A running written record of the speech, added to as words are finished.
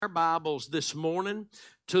Our Bibles this morning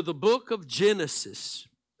to the book of Genesis.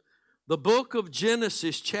 The book of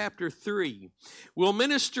Genesis, chapter 3. We'll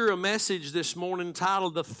minister a message this morning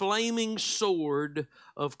titled The Flaming Sword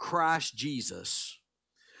of Christ Jesus.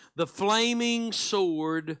 The Flaming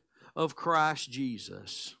Sword of Christ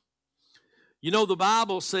Jesus. You know, the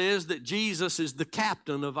Bible says that Jesus is the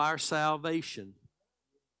captain of our salvation.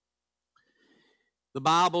 The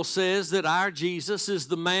Bible says that our Jesus is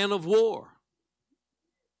the man of war.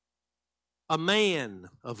 A man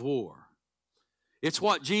of war. It's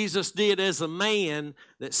what Jesus did as a man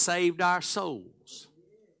that saved our souls.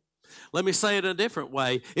 Let me say it a different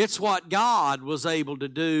way. It's what God was able to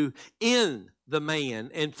do in the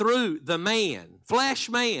man and through the man, flesh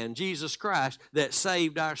man, Jesus Christ, that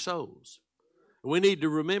saved our souls. We need to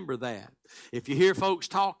remember that. If you hear folks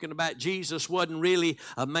talking about Jesus wasn't really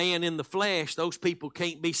a man in the flesh, those people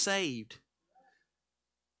can't be saved.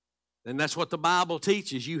 And that's what the Bible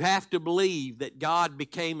teaches. You have to believe that God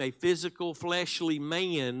became a physical, fleshly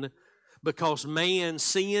man because man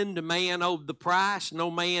sinned, man owed the price, no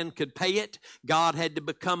man could pay it. God had to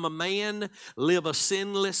become a man, live a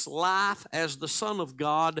sinless life as the Son of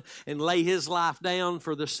God, and lay His life down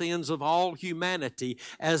for the sins of all humanity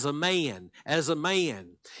as a man,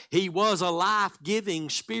 He was a life-giving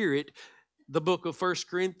spirit. The book of 1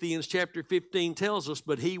 Corinthians chapter 15 tells us,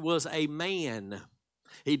 but He was a man.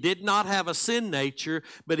 He did not have a sin nature,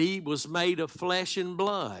 but He was made of flesh and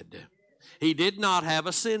blood. He did not have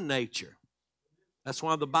a sin nature. That's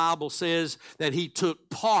why the Bible says that He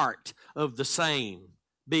took part of the same,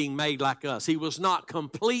 being made like us. He was not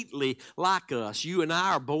completely like us. You and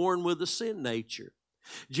I are born with a sin nature.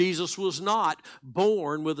 Jesus was not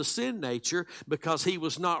born with a sin nature because He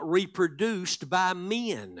was not reproduced by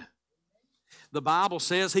men. The Bible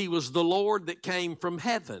says He was the Lord that came from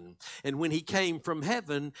heaven. And when He came from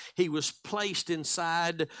heaven, He was placed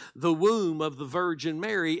inside the womb of the Virgin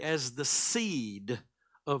Mary as the seed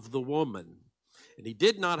of the woman. And He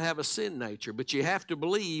did not have a sin nature. But you have to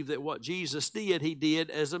believe that what Jesus did, He did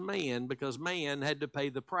as a man because man had to pay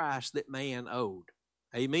the price that man owed.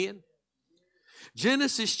 Amen?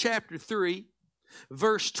 Genesis chapter 3,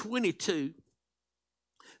 verse 22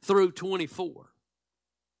 through 24.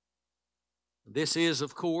 This is,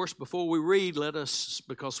 of course, before we read, let us,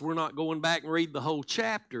 because we're not going back and read the whole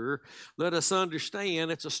chapter, let us understand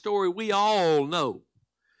it's a story we all know.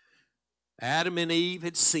 Adam and Eve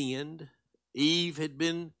had sinned. Eve had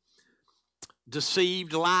been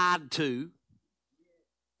deceived, lied to.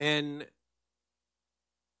 And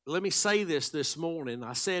let me say this morning.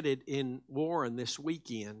 I said it in Warren this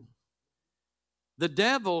weekend. The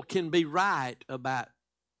devil can be right about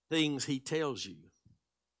things he tells you,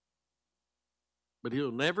 but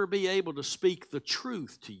he'll never be able to speak the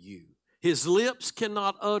truth to you. His lips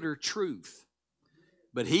cannot utter truth,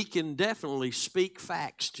 but he can definitely speak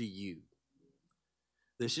facts to you.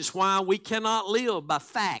 This is why we cannot live by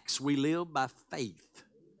facts. We live by faith.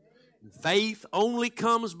 And faith only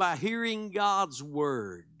comes by hearing God's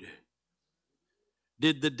word.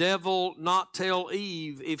 Did the devil not tell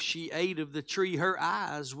Eve if she ate of the tree, her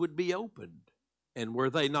eyes would be opened? And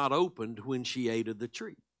were they not opened when she ate of the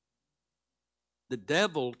tree? The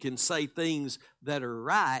devil can say things that are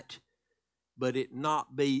right, but it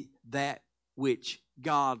not be that which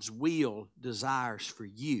God's will desires for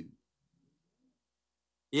you.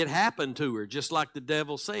 It happened to her, just like the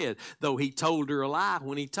devil said, though he told her a lie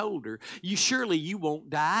when he told her, you won't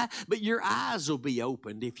die, but your eyes will be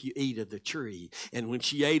opened if you eat of the tree. And when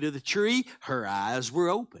she ate of the tree, her eyes were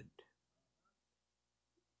opened.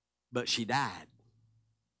 But she died.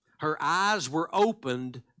 Her eyes were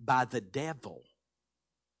opened by the devil.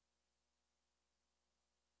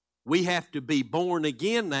 We have to be born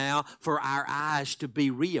again now for our eyes to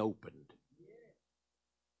be reopened.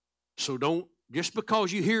 So don't, just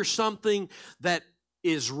because you hear something that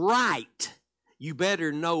is right, you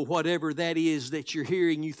better know whatever that is that you're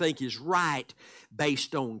hearing you think is right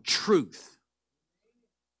based on truth.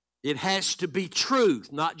 It has to be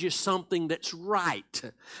truth, not just something that's right,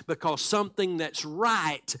 because something that's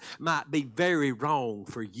right might be very wrong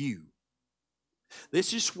for you.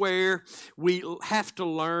 This is where we have to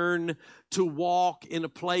learn to walk in a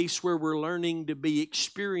place where we're learning to be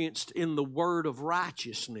experienced in the word of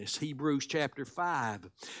righteousness. Hebrews chapter 5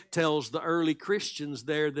 tells the early Christians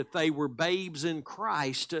there that they were babes in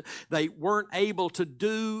Christ. They weren't able to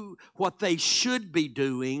do what they should be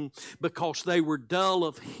doing because they were dull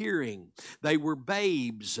of hearing. They were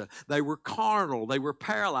babes. They were carnal. They were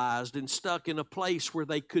paralyzed and stuck in a place where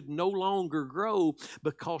they could no longer grow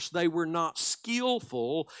because they were not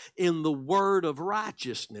skillful in the word of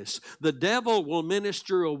righteousness. The devil will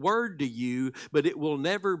minister a word to you, but it will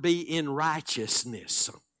never be in righteousness.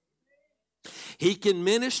 He can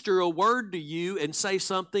minister a word to you and say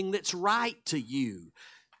something that's right to you,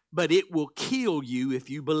 but it will kill you if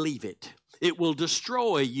you believe it. It will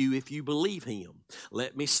destroy you if you believe him.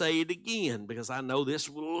 Let me say it again, because I know this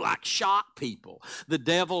will shock people. The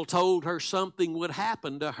devil told her something would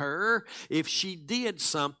happen to her. If she did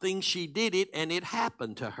something, she did it, and it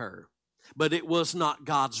happened to her. But it was not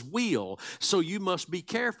God's will. So you must be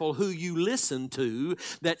careful who you listen to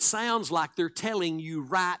that sounds like they're telling you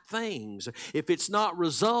right things. If it's not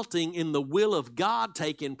resulting in the will of God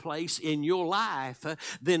taking place in your life,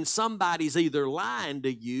 then somebody's either lying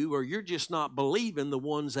to you or you're just not believing the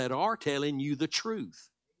ones that are telling you the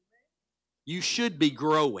truth. You should be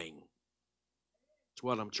growing. That's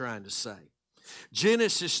what I'm trying to say.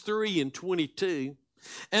 Genesis 3:22.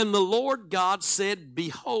 And the Lord God said,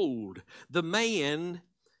 Behold, the man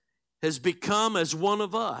has become as one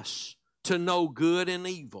of us, to know good and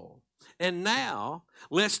evil. And now,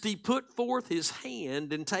 lest he put forth his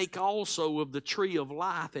hand and take also of the tree of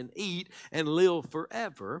life and eat and live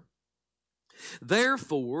forever.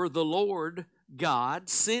 Therefore the Lord God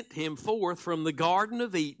sent him forth from the Garden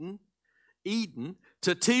of Eden,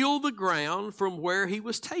 to till the ground from where he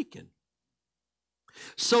was taken.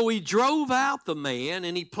 So he drove out the man,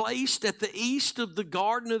 and he placed at the east of the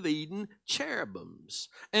Garden of Eden cherubims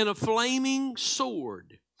and a flaming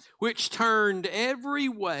sword, which turned every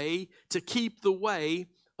way to keep the way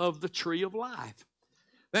of the tree of life.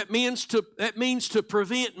 That means to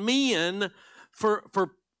prevent men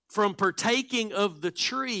from partaking of the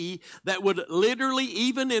tree that would literally,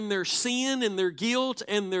 even in their sin and their guilt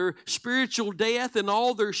and their spiritual death and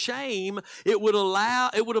all their shame, it would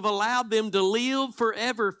have allowed them to live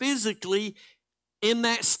forever physically in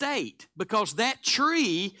that state, because that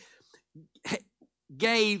tree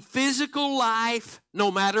gave physical life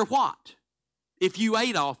no matter what if you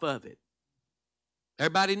ate off of it.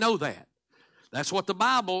 Everybody know that. That's what the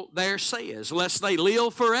Bible there says, lest they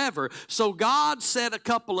live forever. So God set a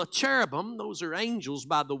couple of cherubim, those are angels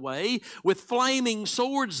by the way, with flaming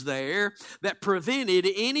swords there that prevented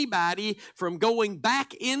anybody from going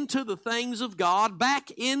back into the things of God, back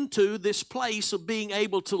into this place of being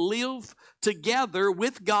able to live together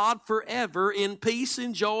with God forever in peace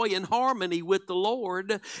and joy and harmony with the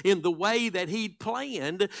Lord in the way that He'd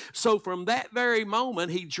planned. So from that very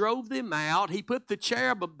moment, He drove them out. He put the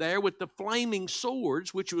cherubim there with the flaming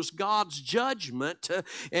swords, which was God's judgment,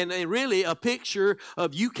 and really a picture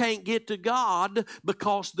of you can't get to God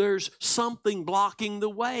because there's something blocking the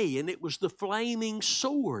way. And it was the flaming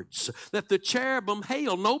swords that the cherubim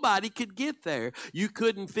held. Nobody could get there. You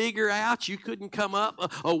couldn't figure out, you couldn't come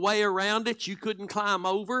up a way around it. You couldn't climb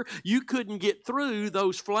over. You couldn't get through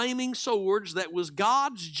those flaming swords. That was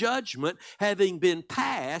God's judgment having been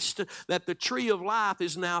passed, that the tree of life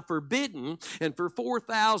is now forbidden. And for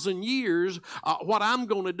 4,000 years, what I'm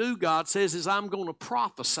going to do, God says, is I'm going to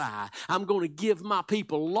prophesy. I'm going to give my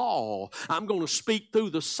people law. I'm going to speak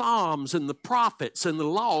through the Psalms and the prophets and the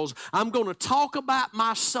laws. I'm going to talk about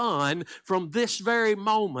my Son from this very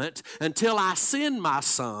moment until I send my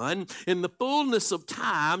Son in the fullness of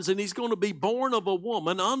times, and He's going to be born of a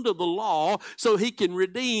woman under the law so He can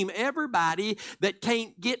redeem everybody that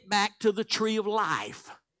can't get back to the tree of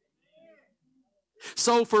life.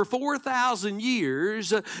 So for 4,000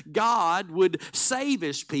 years, God would save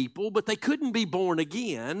His people, but they couldn't be born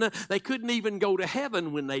again. They couldn't even go to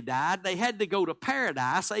heaven when they died. They had to go to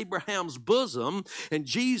paradise, Abraham's bosom. And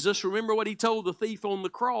Jesus, remember what He told the thief on the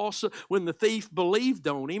cross when the thief believed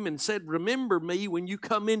on Him and said, remember me when you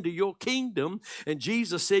come into your kingdom. And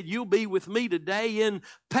Jesus said, you'll be with me today in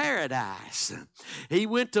paradise. He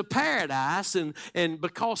went to paradise, and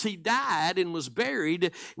because He died and was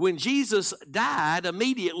buried, when Jesus died,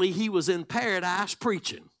 immediately He was in paradise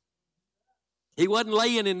preaching. He wasn't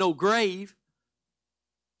laying in no grave.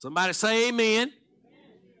 Somebody say amen.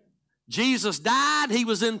 Jesus died, He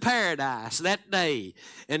was in paradise that day.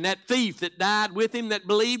 And that thief that died with Him, that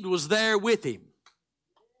believed, was there with Him.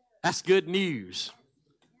 That's good news.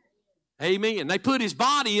 Amen. They put His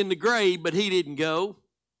body in the grave, but He didn't go.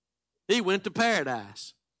 He went to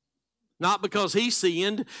paradise. Not because He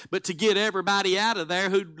sinned, but to get everybody out of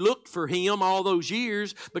there who looked for Him all those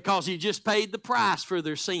years, because He just paid the price for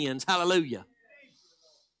their sins. Hallelujah.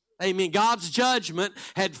 Amen. God's judgment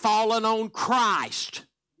had fallen on Christ.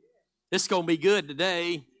 It's going to be good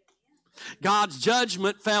today. God's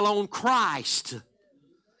judgment fell on Christ.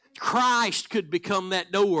 Christ could become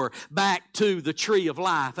that door back to the tree of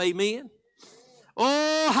life. Amen.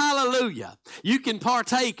 Oh, hallelujah. You can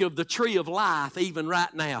partake of the tree of life even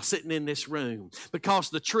right now sitting in this room, because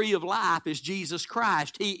the tree of life is Jesus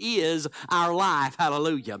Christ. He is our life.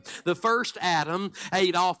 Hallelujah. The first Adam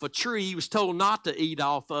ate off a tree he was told not to eat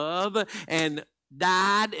off of and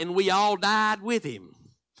died, and we all died with him.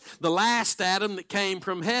 The last Adam that came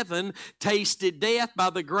from heaven tasted death by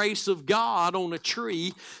the grace of God on a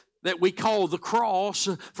tree that we call the cross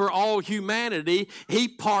for all humanity. He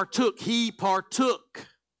partook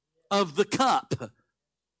of the cup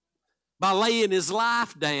by laying his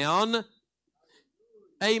life down.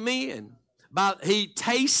 Amen. He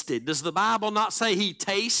tasted, does the Bible not say he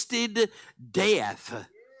tasted death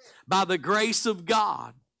by the grace of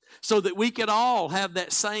God? So that we could all have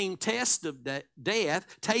that same taste of death,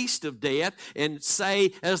 and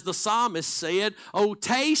say, as the psalmist said, oh,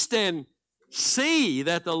 taste and see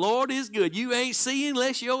that the Lord is good. You ain't seeing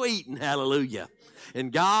unless you're eating. Hallelujah.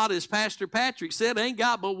 And God, as Pastor Patrick said, ain't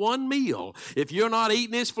got but one meal. If you're not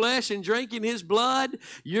eating his flesh and drinking his blood,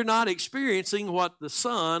 you're not experiencing what the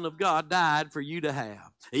Son of God died for you to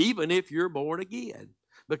have, even if you're born again,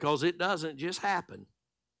 because it doesn't just happen.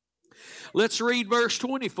 Let's read verse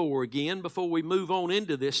 24 again before we move on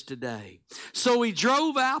into this today. So he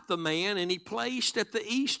drove out the man, and he placed at the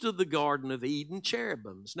east of the Garden of Eden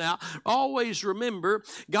cherubims. Now, always remember,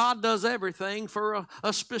 God does everything for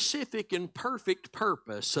a specific and perfect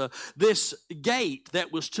purpose. This gate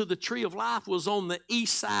that was to the tree of life was on the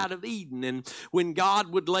east side of Eden. And when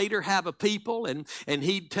God would later have a people, and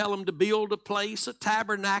he'd tell them to build a place, a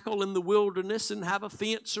tabernacle in the wilderness, and have a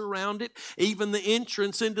fence around it, even the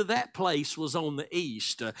entrance into that place was on the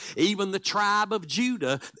east. Even the tribe of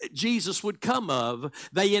Judah that Jesus would come of,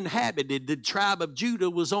 they inhabited. The tribe of Judah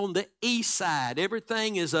was on the east side.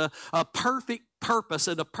 Everything is a perfect purpose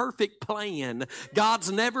and a perfect plan.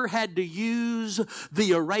 God's never had to use the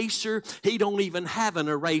eraser. He don't even have an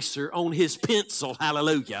eraser on his pencil.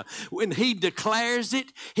 Hallelujah. When he declares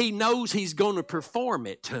it, he knows he's going to perform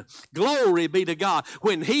it. Glory be to God.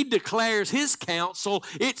 When he declares his counsel,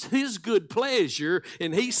 it's his good pleasure,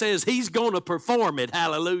 and he says he's going to perform it.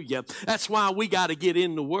 Hallelujah. That's why we got to get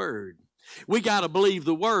in the Word. We got to believe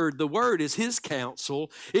the Word. The Word is his counsel.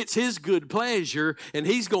 It's his good pleasure, and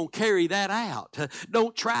he's going to carry that out.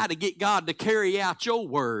 Don't try to get God to carry out your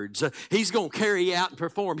words. He's going to carry out and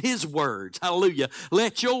perform his words. Hallelujah.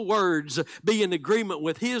 Let your words be in agreement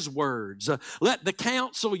with his words. Let the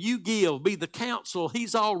counsel you give be the counsel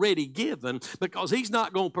he's already given, because he's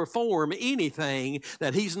not going to perform anything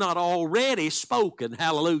that he's not already spoken.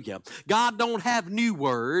 Hallelujah. God don't have new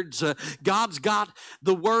words. God's got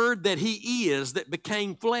the Word that he is, that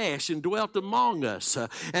became flesh and dwelt among us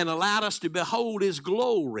and allowed us to behold his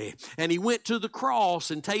glory. And he went to the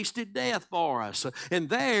cross and tasted death for us. And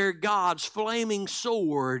there God's flaming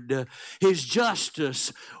sword, his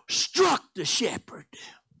justice, struck the shepherd.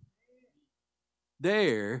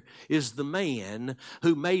 There is the man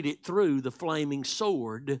who made it through the flaming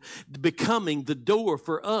sword, becoming the door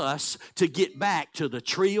for us to get back to the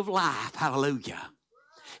tree of life. Hallelujah.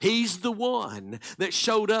 He's the one that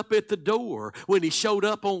showed up at the door when he showed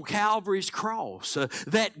up on Calvary's cross.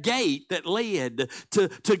 That gate that led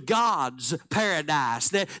to God's paradise.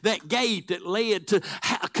 That gate that led to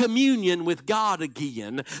communion with God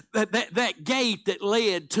again. That gate that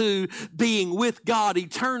led to being with God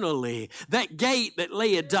eternally. That gate that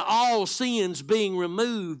led to all sins being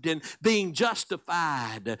removed and being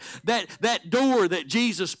justified. That door that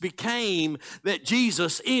Jesus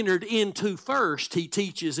entered into first, he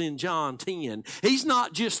teaches in John 10. He's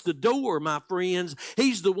not just the door, my friends.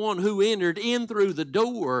 He's the one who entered in through the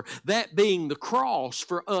door, that being the cross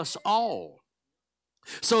for us all.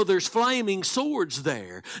 So there's flaming swords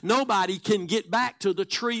there. Nobody can get back to the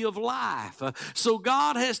tree of life. So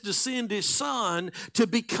God has to send his Son to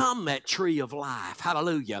become that tree of life.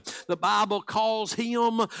 Hallelujah. The Bible calls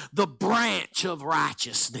him the branch of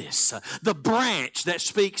righteousness. The branch that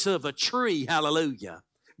speaks of a tree. Hallelujah.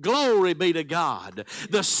 Glory be to God.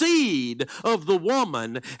 The seed of the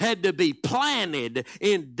woman had to be planted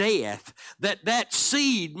in death, that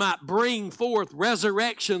seed might bring forth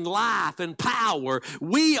resurrection, life, and power.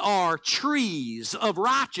 We are trees of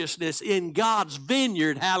righteousness in God's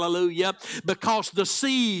vineyard, hallelujah, because the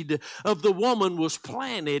seed of the woman was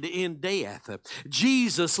planted in death.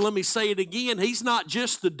 Jesus, let me say it again, he's not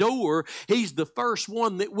just the door, he's the first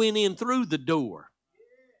one that went in through the door.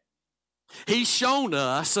 He's shown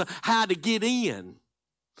us how to get in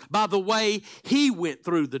by the way he went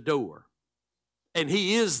through the door. And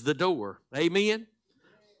he is the door. Amen?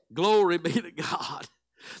 Glory be to God.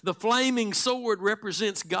 The flaming sword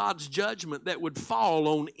represents God's judgment that would fall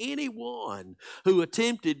on anyone who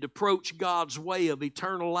attempted to approach God's way of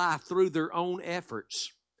eternal life through their own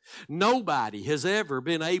efforts. Nobody has ever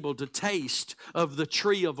been able to taste of the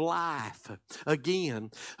tree of life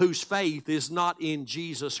again whose faith is not in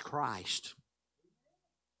Jesus Christ.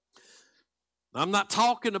 I'm not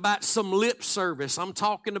talking about some lip service. I'm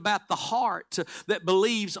talking about the heart that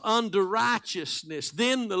believes unto righteousness.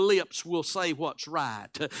 Then the lips will say what's right.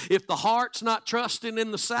 If the heart's not trusting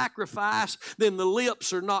in the sacrifice, then the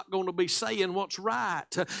lips are not going to be saying what's right.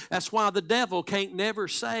 That's why the devil can't never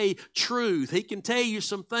say truth. He can tell you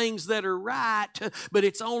some things that are right, but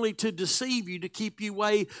it's only to deceive you, to keep you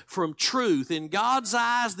away from truth. In God's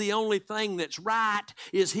eyes, the only thing that's right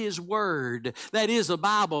is His Word. That is a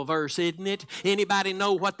Bible verse, isn't it? Anybody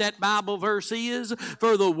know what that Bible verse is?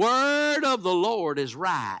 For the word of the Lord is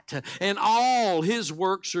right, and all His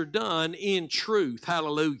works are done in truth.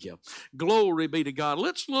 Hallelujah. Glory be to God.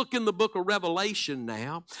 Let's look in the book of Revelation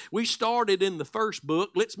now. We started in the first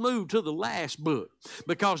book. Let's move to the last book,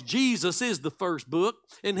 because Jesus is the first book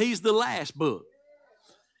and He's the last book.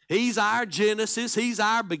 He's our Genesis. He's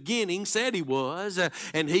our beginning, said He was,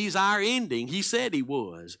 and He's our ending. He said He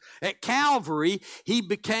was. At Calvary, He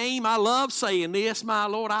became, I love saying this, my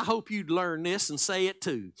Lord, I hope you'd learn this and say it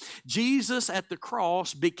too. Jesus at the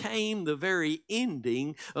cross became the very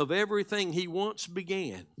ending of everything He once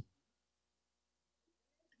began.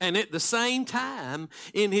 And at the same time,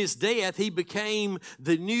 in His death, He became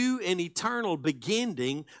the new and eternal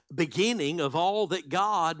beginning of all that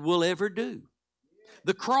God will ever do.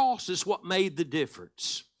 The cross is what made the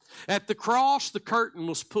difference. At the cross, the curtain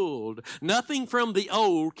was pulled. Nothing from the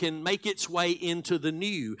old can make its way into the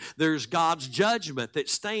new. There's God's judgment that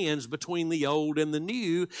stands between the old and the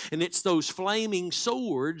new, and it's those flaming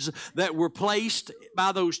swords that were placed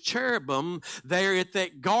by those cherubim there at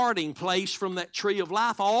that guarding place from that tree of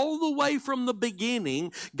life. All the way from the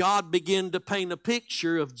beginning, God began to paint a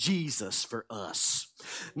picture of Jesus for us.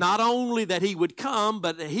 Not only that He would come,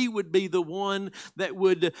 but that He would be the one that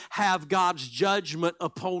would have God's judgment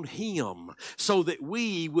upon Him, so that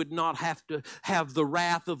we would not have to have the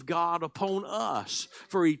wrath of God upon us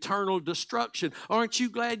for eternal destruction. Aren't you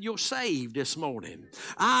glad you're saved this morning?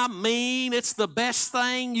 I mean, it's the best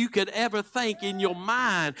thing you could ever think in your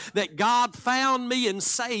mind, that God found me and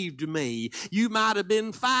saved me. You might have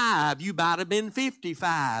been 5. You might have been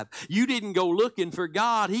 55. You didn't go looking for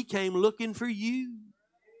God. He came looking for you.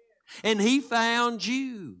 And He found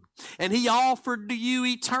you, and He offered to you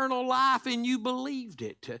eternal life, and you believed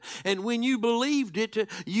it. And when you believed it,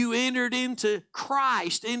 you entered into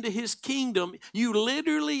Christ, into His kingdom. You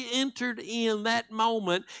literally entered in that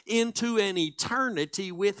moment into an eternity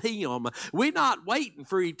with Him. We're not waiting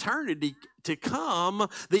for eternity to come.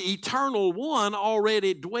 The eternal one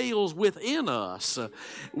already dwells within us.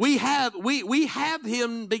 We have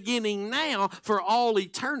Him beginning now for all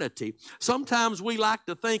eternity. Sometimes we like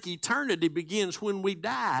to think eternity begins when we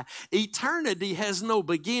die. Eternity has no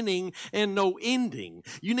beginning and no ending.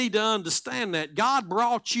 You need to understand that. God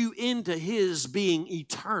brought you into His being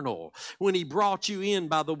eternal when He brought you in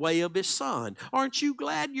by the way of His Son. Aren't you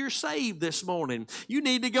glad you're saved this morning? You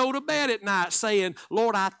need to go to bed at night saying,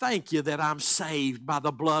 Lord, I thank You that I'm saved by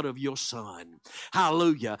the blood of Your Son.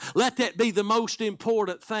 Hallelujah. Let that be the most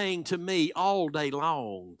important thing to me all day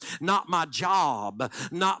long. Not my job,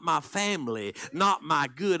 not my family, not my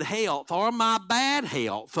good health or my bad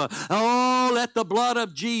health. Oh, let the blood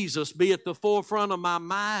of Jesus be at the forefront of my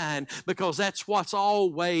mind, because that's what's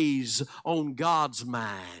always on God's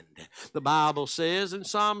mind. The Bible says in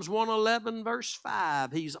Psalms 111 verse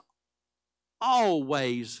 5, He's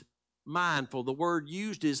always mindful. The word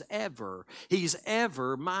used is ever. He's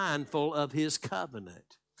ever mindful of His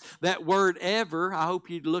covenant. That word ever, I hope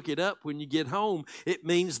you'd look it up when you get home. It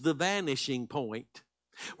means the vanishing point.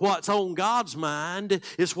 What's on God's mind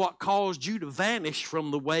is what caused you to vanish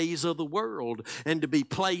from the ways of the world and to be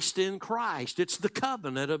placed in Christ. It's the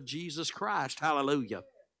covenant of Jesus Christ. Hallelujah.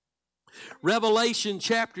 Revelation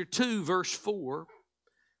chapter 2 verse 4.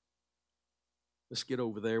 Let's get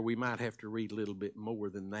over there. We might have to read a little bit more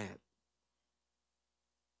than that.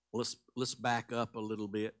 Let's back up a little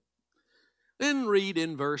bit. Then read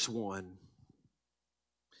in verse 1.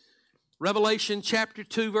 Revelation chapter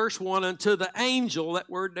 2 verse 1, unto the angel, that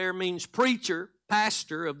word there means preacher,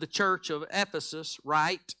 pastor of the church of Ephesus,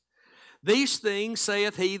 write, these things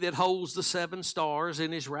saith He that holds the 7 stars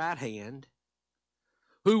in His right hand,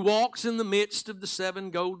 who walks in the midst of the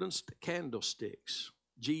 7 golden candlesticks.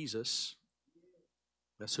 Jesus,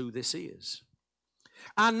 that's who this is.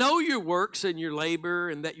 I know your works and your labor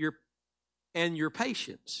and your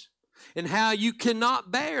patience, and how you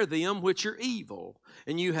cannot bear them which are evil,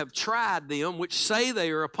 and you have tried them which say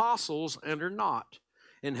they are apostles and are not,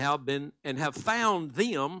 and have found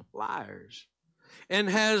them liars, and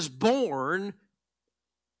has borne,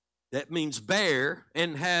 that means bear,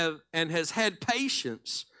 and has had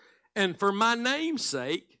patience, and for my name's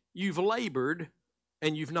sake you've labored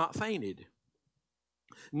and you've not fainted.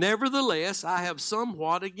 Nevertheless, I have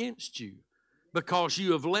somewhat against you, because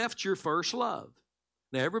you have left your first love.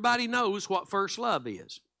 Now, everybody knows what first love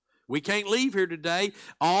is. We can't leave here today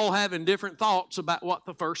all having different thoughts about what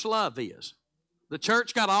the first love is. The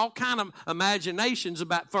church got all kind of imaginations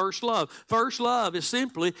about first love. First love is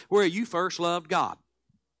simply where you first loved God,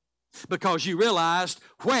 because you realized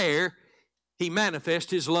where He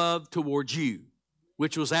manifested His love towards you,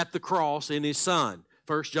 which was at the cross in His Son.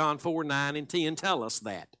 1 John 4, 9 and 10 tell us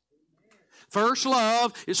that. First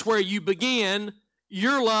love is where you begin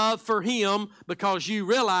your love for Him because you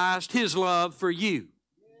realized His love for you.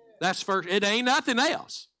 That's first. It ain't nothing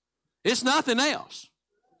else. It's nothing else.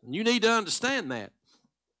 You need to understand that.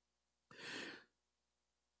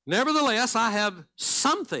 Nevertheless, I have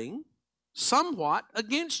somewhat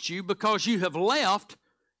against you, because you have left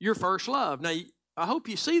your first love. Now, I hope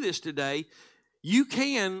you see this today. You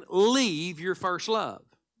can leave your first love.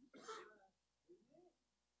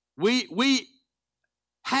 We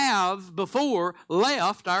have before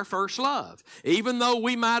left our first love. Even though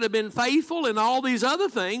we might have been faithful in all these other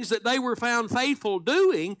things that they were found faithful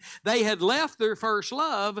doing, they had left their first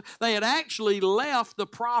love. They had actually left the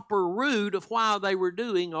proper root of why they were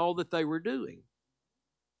doing all that they were doing.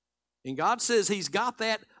 And God says He's got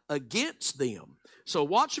that against them. So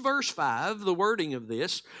watch verse 5, the wording of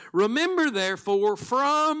this. Remember, therefore,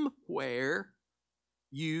 from where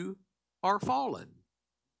you are fallen.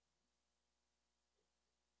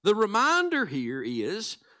 The reminder here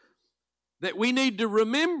is that we need to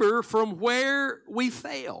remember from where we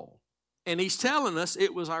fell. And He's telling us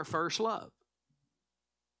it was our first love.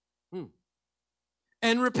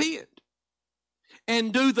 And repent.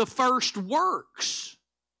 And do the first works.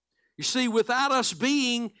 You see, without us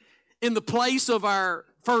being in the place of our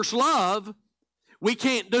first love, we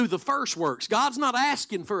can't do the first works. God's not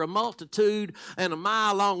asking for a multitude and a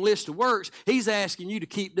mile-long list of works. He's asking you to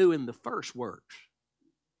keep doing the first works.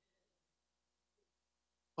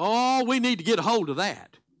 Oh, we need to get a hold of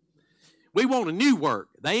that. We want a new work.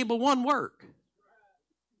 They ain't but one work.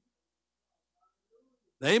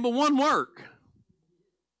 They ain't but one work.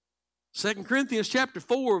 2 Corinthians chapter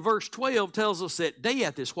 4, verse 12 tells us that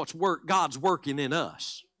death is what's God's working in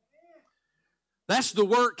us. That's the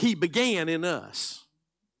work He began in us.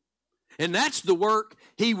 And that's the work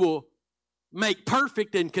He will make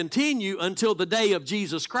perfect and continue until the day of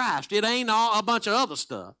Jesus Christ. It ain't all a bunch of other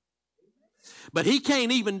stuff. But He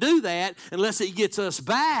can't even do that unless He gets us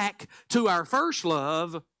back to our first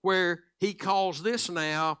love, where He calls this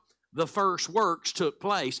now the first works took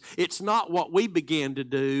place. It's not what we began to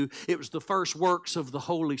do. It was the first works of the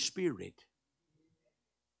Holy Spirit.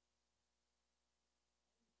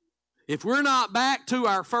 If we're not back to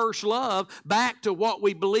our first love, back to what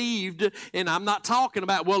we believed, and I'm not talking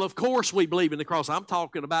about, well, of course we believe in the cross. I'm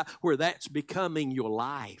talking about where that's becoming your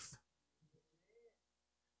life.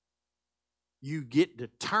 You get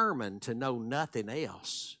determined to know nothing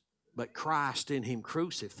else but Christ and Him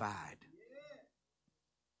crucified.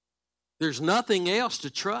 There's nothing else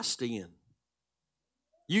to trust in.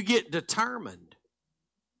 You get determined.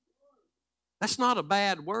 That's not a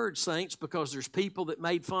bad word, saints, because there's people that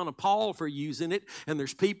made fun of Paul for using it, and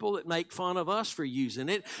there's people that make fun of us for using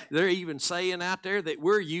it. They're even saying out there that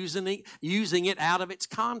we're using it out of its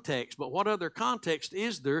context. But what other context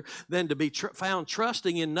is there than to be found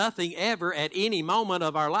trusting in nothing ever at any moment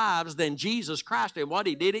of our lives than Jesus Christ and what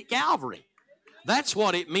He did at Calvary? That's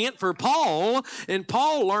what it meant for Paul, and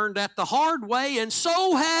Paul learned that the hard way, and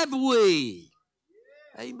so have we.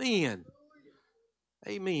 Amen.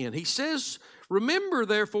 Amen. He says, remember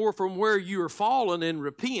therefore from where you are fallen, and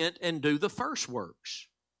repent and do the first works.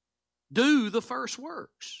 Do the first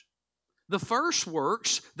works. The first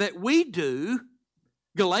works that we do,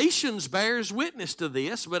 Galatians bears witness to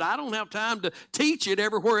this, but I don't have time to teach it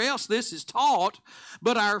everywhere else this is taught.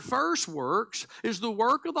 But our first works is the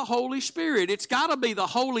work of the Holy Spirit. It's got to be the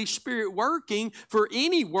Holy Spirit working for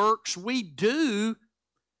any works we do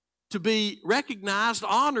to be recognized,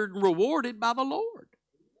 honored, and rewarded by the Lord.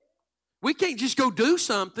 We can't just go do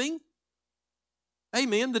something.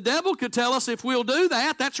 Amen. The devil could tell us if we'll do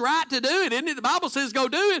that, that's right to do it, isn't it? The Bible says go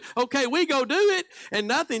do it. Okay, we go do it, and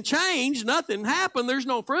nothing changed, nothing happened, there's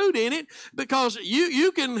no fruit in it, because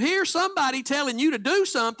you can hear somebody telling you to do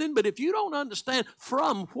something, but if you don't understand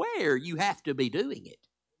from where you have to be doing it,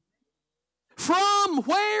 from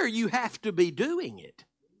where you have to be doing it.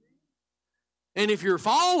 And if you're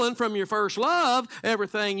fallen from your first love,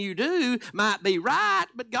 everything you do might be right,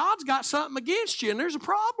 but God's got something against you, and there's a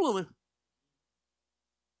problem.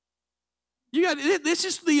 This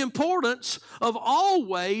is the importance of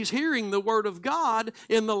always hearing the Word of God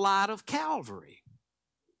in the light of Calvary.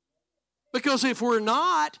 Because if we're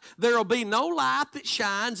not, there will be no light that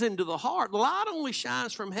shines into the heart. The light only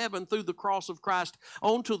shines from heaven through the cross of Christ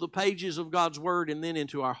onto the pages of God's Word and then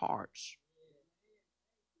into our hearts.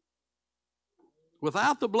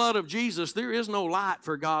 Without the blood of Jesus, there is no light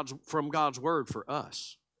from God's Word for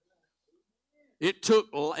us. It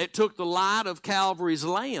took the light of Calvary's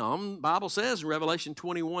Lamb. The Bible says in Revelation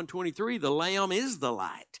 21:23, the Lamb is the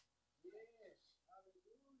light.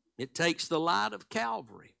 It takes the light of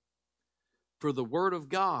Calvary for the Word of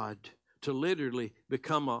God to literally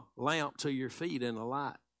become a lamp to your feet and a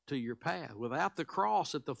light to your path. Without the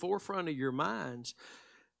cross at the forefront of your minds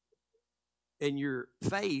and your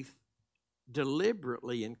faith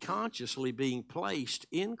deliberately and consciously being placed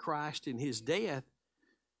in Christ in His death,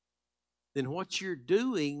 then what you're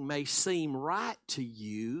doing may seem right to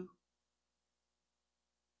you,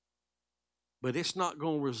 but it's not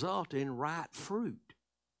going to result in right fruit.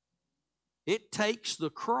 It takes the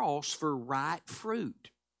cross for right fruit.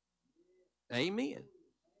 Amen.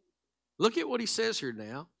 Look at what he says here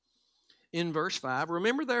now in verse 5.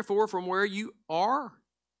 Remember therefore from where you are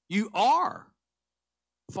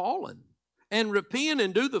fallen, and repent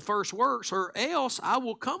and do the first works, or else I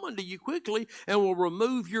will come unto you quickly and will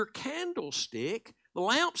remove your candlestick, the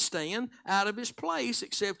lampstand, out of his place,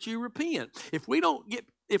 except you repent. If we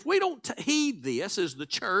don't heed this as the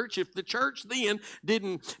church, if the church then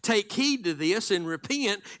didn't take heed to this and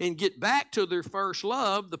repent and get back to their first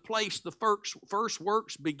love, the place the first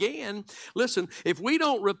works began, listen, if we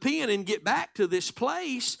don't repent and get back to this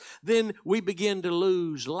place, then we begin to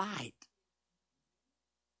lose light.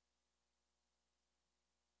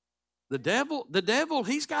 The devil,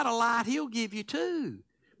 he's got a light he'll give you too.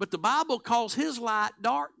 But the Bible calls his light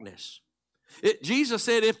darkness. Jesus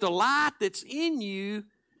said, if the light that's in you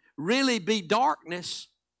really be darkness,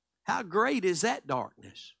 how great is that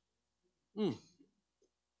darkness?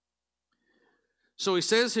 So he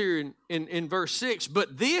says here in verse 6,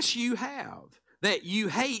 but this you have, that you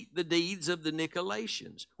hate the deeds of the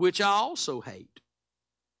Nicolaitans, which I also hate.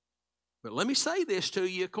 But let me say this to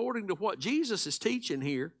you according to what Jesus is teaching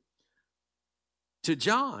here to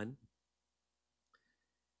John.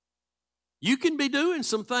 You can be doing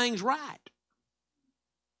some things right.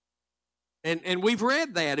 And we've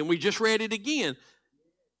read that, and we just read it again.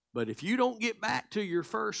 But if you don't get back to your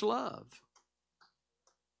first love,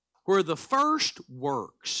 where the first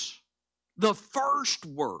works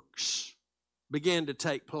began to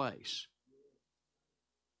take place,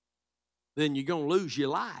 then you're going to lose your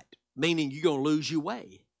light, meaning you're going to lose your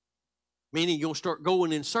way. Meaning you're going to start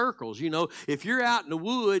going in circles. You know, if you're out in the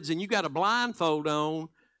woods and you got a blindfold on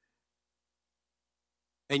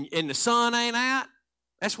and the sun ain't out,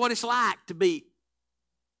 that's what it's like to be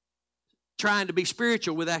trying to be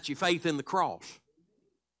spiritual without your faith in the cross.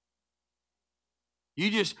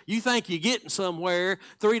 You think you're getting somewhere.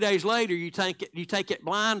 3 days later, you take that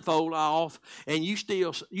blindfold off, and you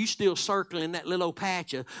still circling that little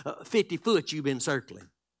patch of 50 foot you've been circling.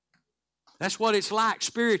 That's what it's like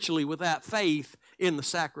spiritually without faith in the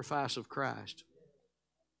sacrifice of Christ.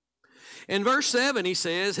 In verse 7, he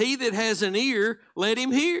says, he that has an ear, let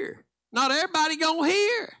him hear. Not everybody gonna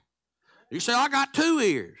hear. You say, I got 2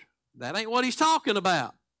 ears. That ain't what he's talking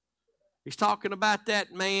about. He's talking about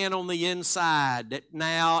that man on the inside that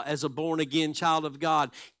now, as a born-again child of God,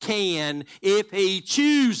 can, if he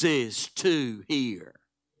chooses to, hear.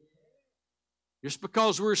 Just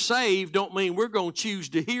because we're saved don't mean we're going to choose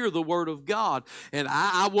to hear the Word of God. And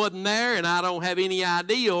I wasn't there, and I don't have any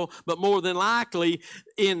idea, but more than likely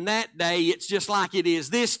in that day, it's just like it is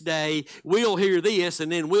this day. We'll hear this,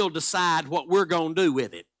 and then we'll decide what we're going to do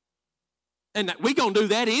with it. And we're going to do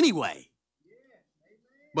that anyway.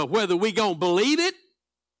 But whether we're going to believe it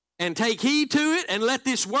and take heed to it and let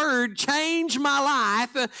this word change my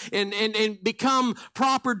life and become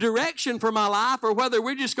proper direction for my life, or whether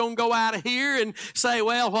we're just going to go out of here and say,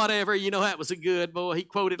 well, whatever, that was a good boy. He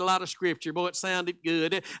quoted a lot of scripture. Boy, it sounded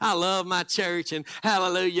good. I love my church, and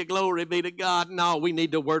hallelujah, glory be to God. No, we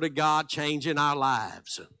need the Word of God changing our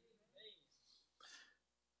lives.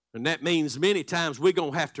 And that means many times we're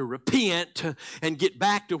going to have to repent and get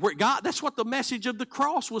back to where God, that's what the message of the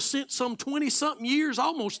cross was sent some 20-something years,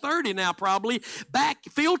 almost 30 now probably, back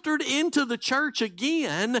filtered into the church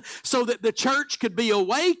again so that the church could be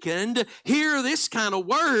awakened, hear this kind of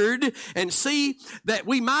word, and see that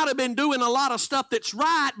we might have been doing a lot of stuff that's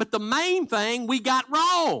right, but the main thing we got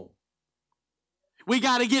wrong. We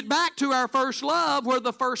got to get back to our first love where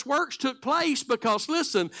the first works took place because,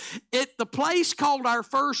 listen, the place called our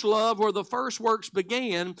first love where the first works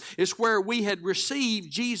began is where we had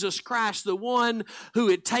received Jesus Christ, the one who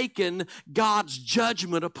had taken God's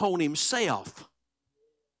judgment upon himself.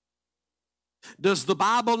 Does the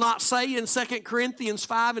Bible not say in 2 Corinthians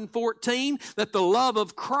 5:14 that the love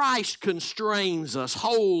of Christ constrains us,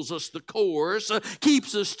 holds us the course,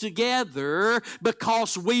 keeps us together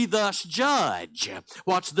because we thus judge?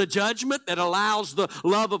 What's the judgment that allows the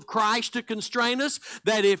love of Christ to constrain us?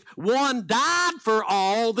 That if one died for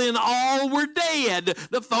all, then all were dead.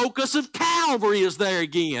 The focus of Calvary is there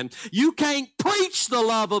again. You can't preach the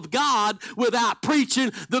love of God without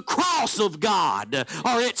preaching the cross of God,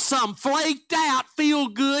 or it's some flaked out, feel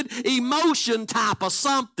good emotion type of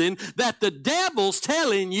something that the devil's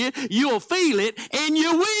telling you you'll feel it, and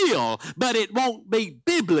you will, but it won't be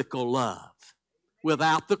biblical love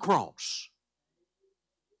without the cross.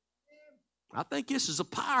 I think this is a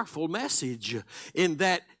powerful message in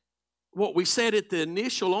that what we said at the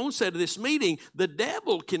initial onset of this meeting, the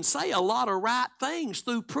devil can say a lot of right things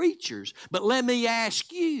through preachers. But let me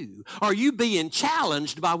ask you, are you being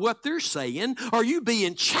challenged by what they're saying? Are you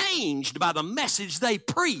being changed by the message they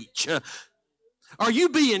preach? Are you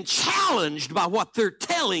being challenged by what they're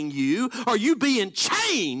telling you? Are you being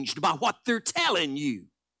changed by what they're telling you?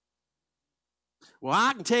 Well,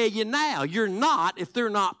 I can tell you now, you're not if they're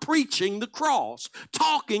not preaching the cross,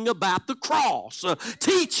 talking about the cross,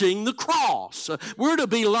 teaching the cross. We're to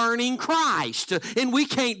be learning Christ, and we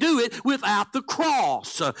can't do it without the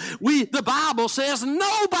cross. The Bible says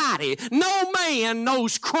nobody, no man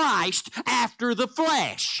knows Christ after the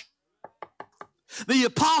flesh. The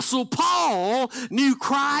Apostle Paul knew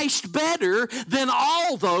Christ better than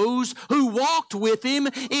all those who walked with him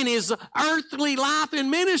in his earthly life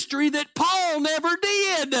and ministry that Paul never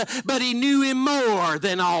did, but he knew him more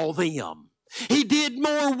than all them. He did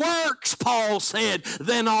more works, Paul said,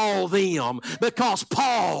 than all them, because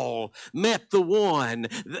Paul met the one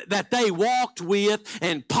that they walked with,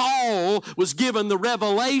 and Paul was given the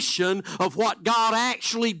revelation of what God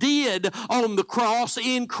actually did on the cross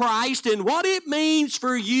in Christ and what it means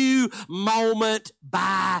for you moment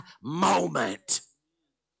by moment,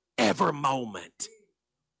 every moment.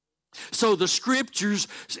 So the scriptures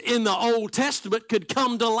in the Old Testament could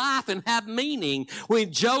come to life and have meaning.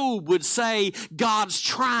 When Job would say, God's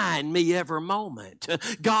trying me every moment.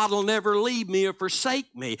 God will never leave me or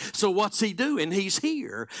forsake me. So what's he doing? He's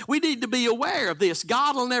here. We need to be aware of this.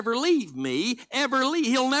 God will never leave me,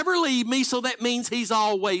 He'll never leave me, so that means he's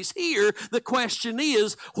always here. The question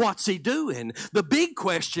is, what's he doing? The big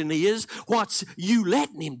question is, what's you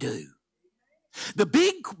letting him do? The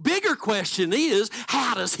bigger question is,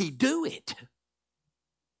 how does he do it?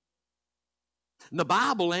 And the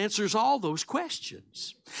Bible answers all those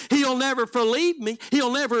questions. He'll never leave me.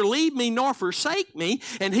 He'll never leave me nor forsake me.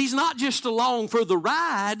 And he's not just along for the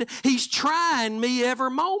ride. He's trying me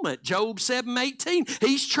every moment. Job 7:18.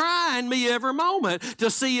 He's trying me every moment to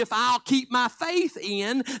see if I'll keep my faith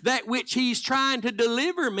in that which he's trying to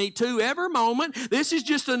deliver me to every moment. This is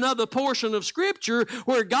just another portion of Scripture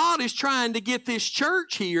where God is trying to get this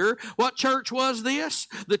church here. What church was this?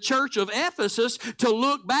 The church of Ephesus, to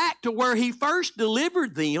look back to where he first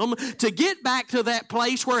delivered them, to get back to that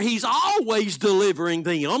place where he's always delivering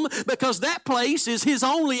them, because that place is his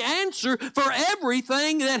only answer for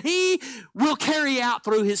everything that he will carry out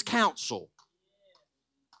through his counsel.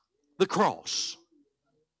 The cross.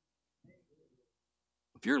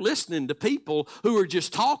 If you're listening to people who are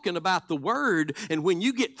just talking about the Word, and when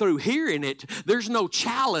you get through hearing it, there's no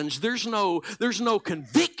challenge, there's no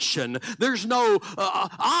conviction, there's no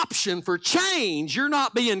option for change. You're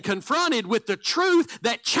not being confronted with the truth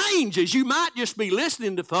that changes. You might just be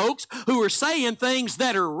listening to folks who are saying things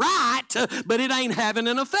that are right, but it ain't having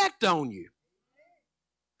an effect on you.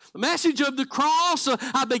 The message of the cross,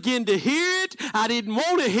 I began to hear it. I didn't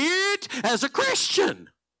want to hear it as a Christian.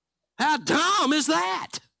 How dumb is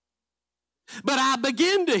that? But I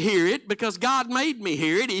began to hear it because God made me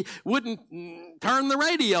hear it. He wouldn't turn the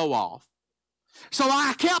radio off. So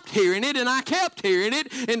I kept hearing it, and I kept hearing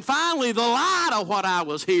it, and finally the light of what I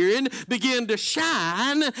was hearing began to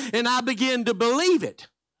shine, and I began to believe it.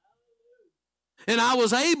 And I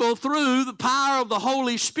was able, through the power of the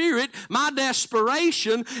Holy Spirit, my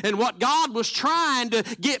desperation and what God was trying to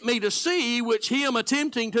get me to see, which Him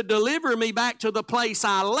attempting to deliver me back to the place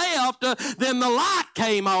I left, then the light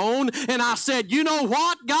came on, and I said, you know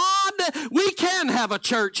what, God? We can have a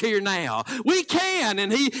church here now. We can.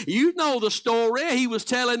 And you know the story. He was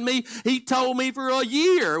telling me, he told me for a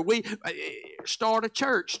year, we start a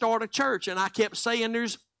church. And I kept saying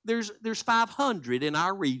there's 500 in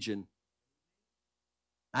our region.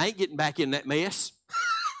 I ain't getting back in that mess.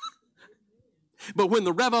 But when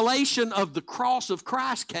the revelation of the cross of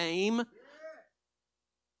Christ came,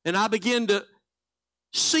 and I began to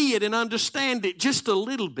see it and understand it just a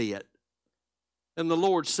little bit, and the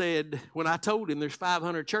Lord said, when I told Him there's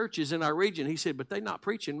 500 churches in our region, He said, but they're not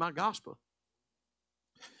preaching my gospel.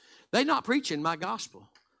 They're not preaching my gospel.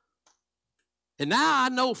 And now I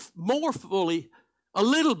know more fully, a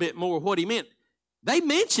little bit more what He meant. They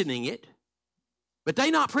mentioning it, but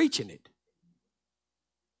they not preaching it.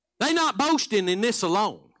 They not boasting in this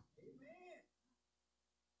alone.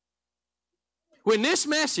 When this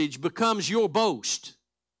message becomes your boast,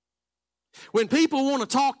 when people want to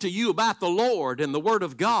talk to you about the Lord and the Word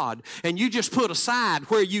of God, and you just put aside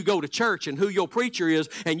where you go to church and who your preacher is,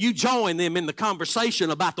 and you join them in the conversation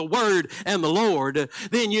about the Word and the Lord,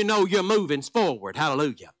 then you know you're moving forward.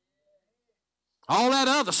 Hallelujah. All that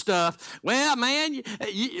other stuff, well, man,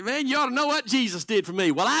 you ought to know what Jesus did for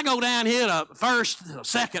me. Well, I go down here to first,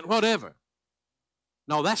 second, whatever.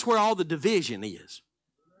 No, that's where all the division is.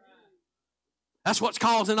 That's what's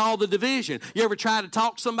causing all the division. You ever try to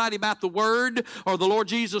talk to somebody about the Word or the Lord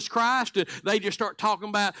Jesus Christ, and they just start talking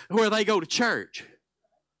about where they go to church?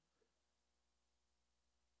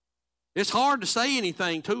 It's hard to say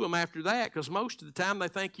anything to them after that, because most of the time they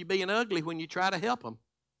think you're being ugly when you try to help them.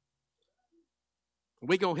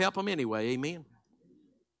 We're going to help them anyway, amen?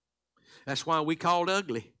 That's why we called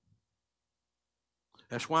ugly.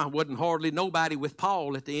 That's why there wasn't hardly nobody with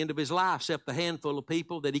Paul at the end of his life except the handful of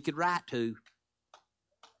people that he could write to.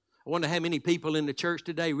 I wonder how many people in the church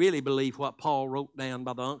today really believe what Paul wrote down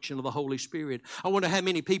by the unction of the Holy Spirit. I wonder how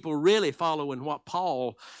many people really following what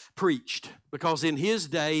Paul preached. Because in his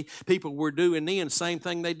day, people were doing then the same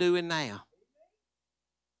thing they're doing now.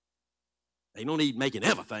 They don't need making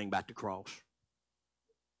everything about the cross.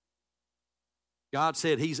 God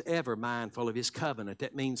said He's ever mindful of His covenant.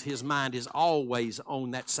 That means His mind is always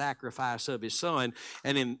on that sacrifice of His Son.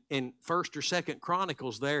 And in 1st or 2nd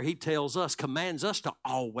Chronicles there, He tells us, commands us to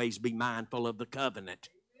always be mindful of the covenant.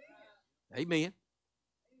 Amen.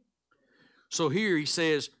 So here He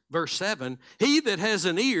says, verse 7, He that has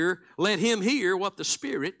an ear, let him hear what the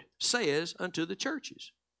Spirit says unto the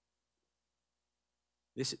churches.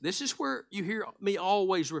 This is where you hear me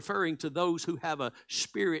always referring to those who have a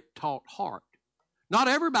Spirit-taught heart. Not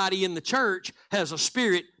everybody in the church has a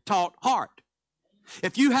Spirit-taught heart.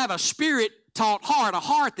 If you have a Spirit-taught heart, a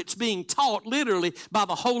heart that's being taught literally by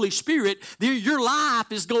the Holy Spirit, your life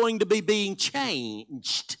is going to be being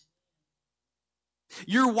changed.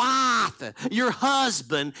 Your wife, your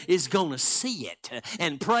husband is going to see it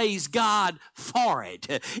and praise God for it.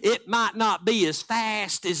 It might not be as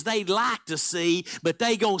fast as they'd like to see, but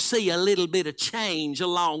they're going to see a little bit of change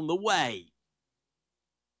along the way.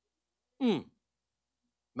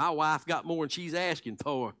 My wife got more than she's asking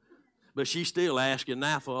for, but she's still asking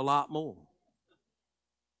now for a lot more.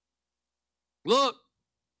 Look,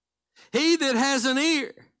 he that has an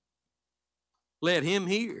ear, let him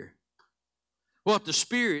hear what the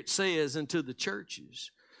Spirit says unto the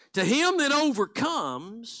churches. To him that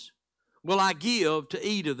overcomes will I give to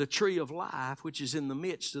eat of the tree of life, which is in the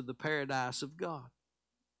midst of the paradise of God.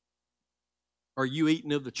 Are you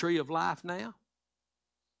eating of the tree of life now?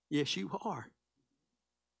 Yes, you are.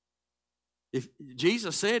 If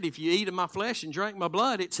Jesus said, if you eat of my flesh and drink my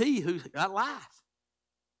blood, it's He who's got life.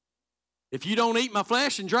 If you don't eat my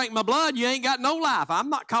flesh and drink my blood, you ain't got no life. I'm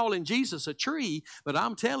not calling Jesus a tree, but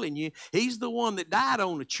I'm telling you, He's the one that died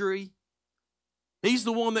on the tree. He's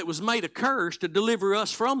the one that was made a curse to deliver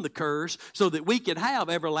us from the curse so that we could have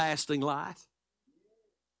everlasting life.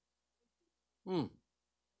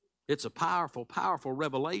 It's a powerful, powerful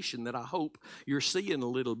revelation that I hope you're seeing a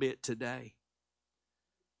little bit today.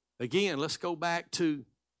 Again, let's go back to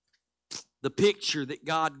the picture that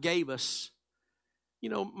God gave us. You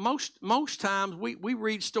know, most times we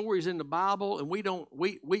read stories in the Bible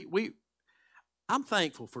and I'm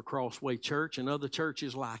thankful for Crossway Church and other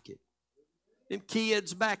churches like it. Them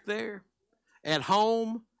kids back there at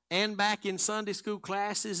home and back in Sunday school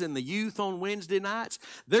classes and the youth on Wednesday nights,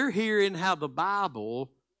 they're hearing how the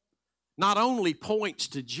Bible not only points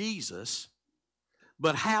to Jesus,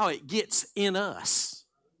 but how it gets in us.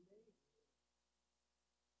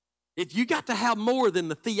 You got to have more than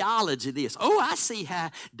the theology of this. Oh, I see how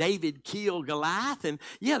David killed Goliath, and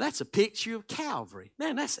yeah, that's a picture of Calvary.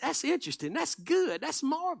 Man, that's interesting. That's good. That's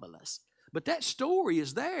marvelous. But that story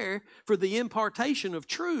is there for the impartation of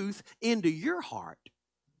truth into your heart.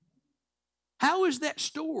 How is that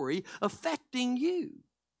story affecting you?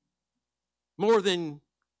 More than,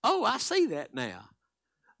 oh, I see that now.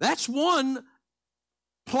 That's one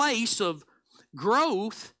place of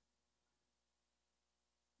growth.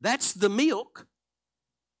 That's the milk.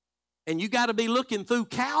 And you got to be looking through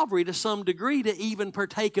Calvary to some degree to even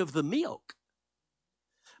partake of the milk.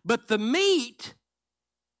 But the meat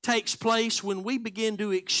takes place when we begin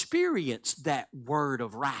to experience that word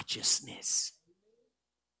of righteousness.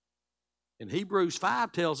 And Hebrews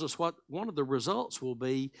 5 tells us what one of the results will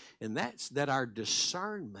be, and that's that our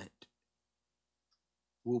discernment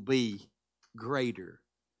will be greater.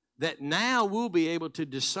 That now we'll be able to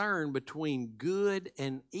discern between good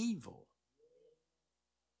and evil.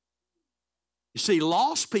 You see,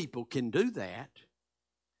 lost people can do that.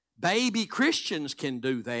 Baby Christians can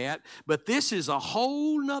do that, but this is a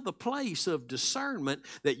whole nother place of discernment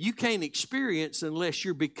that you can't experience unless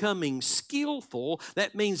you're becoming skillful.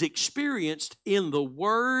 That means experienced in the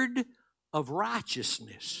word of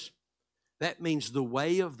righteousness. That means the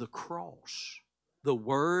way of the cross, the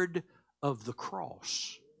word of the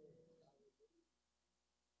cross.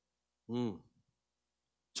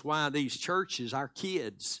 That's why these churches, our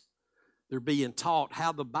kids, they're being taught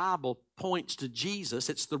how the Bible points to Jesus.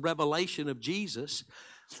 It's the revelation of Jesus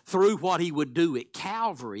through what He would do at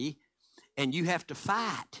Calvary. And you have to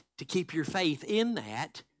fight to keep your faith in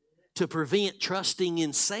that, to prevent trusting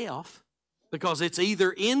in self, because it's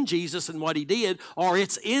either in Jesus and what He did, or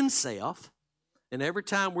it's in self. And every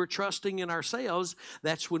time we're trusting in ourselves,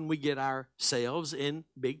 that's when we get ourselves in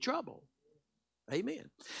big trouble. Amen.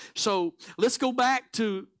 So let's go back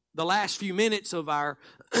to the last few minutes of our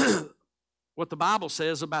what the Bible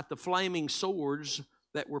says about the flaming swords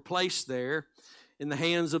that were placed there in the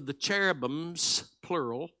hands of the cherubims,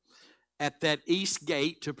 plural, at that east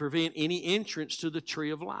gate to prevent any entrance to the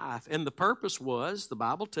tree of life. And the purpose was, the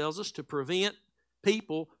Bible tells us, to prevent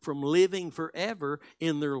people from living forever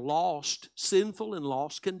in their lost, sinful and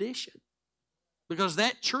lost condition. Because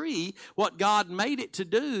that tree, what God made it to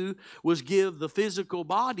do was give the physical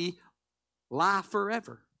body life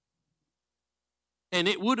forever. And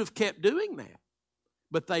it would have kept doing that.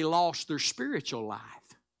 But they lost their spiritual life.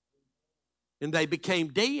 And they became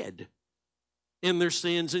dead in their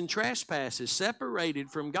sins and trespasses, separated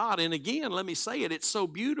from God. And again, let me say it, it's so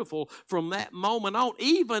beautiful from that moment on.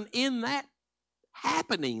 Even in that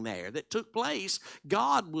happening there that took place,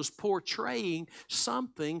 God was portraying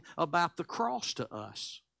something about the cross to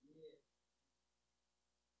us.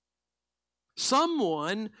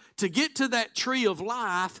 Someone, to get to that tree of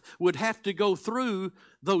life, would have to go through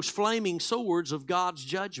those flaming swords of God's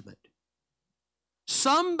judgment.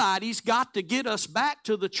 Somebody's got to get us back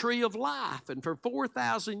to the tree of life. And for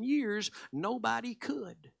 4,000 years, nobody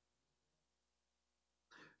could.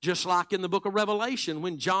 Just like in the book of Revelation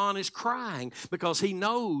when John is crying because he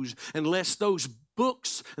knows unless those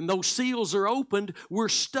books and those seals are opened, we're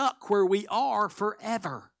stuck where we are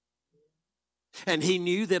forever. And he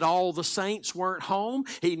knew that all the saints weren't home.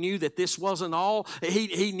 He knew that this wasn't all.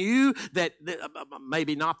 He knew that,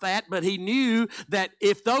 maybe not that, but he knew that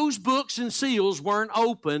if those books and seals weren't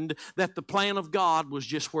opened, that the plan of God was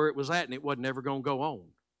just where it was at and it wasn't ever going to go on.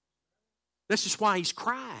 That's just why he's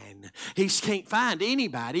crying. He can't find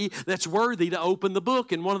anybody that's worthy to open the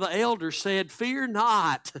book. And one of the elders said, "Fear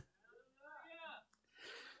not.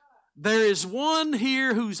 There is one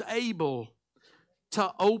here who's able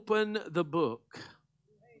to open the book.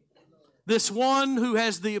 This one who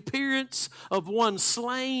has the appearance of one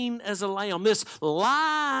slain as a lamb. This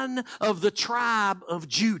Lion of the tribe of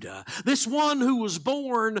Judah. This one who was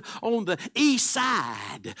born on the east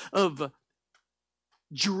side of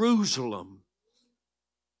Jerusalem,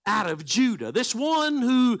 out of Judah. This one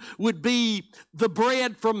who would be the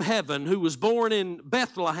bread from heaven, who was born in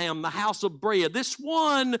Bethlehem, the house of bread. This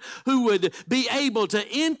one who would be able to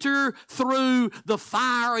enter through the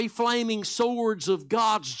fiery flaming swords of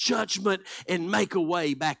God's judgment and make a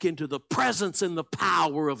way back into the presence and the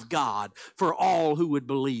power of God for all who would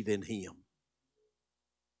believe in Him.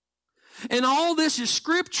 And all this is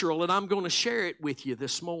scriptural, and I'm going to share it with you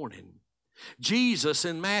this morning. Jesus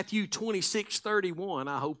in Matthew 26:31,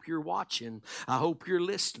 I hope you're watching. I hope you're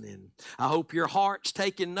listening. I hope your heart's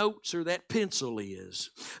taking notes or that pencil is.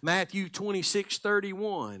 Matthew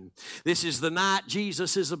 26:31. This is the night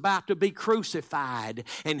Jesus is about to be crucified,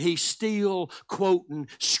 and he's still quoting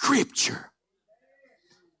Scripture.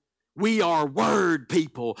 We are Word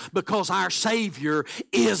people because our Savior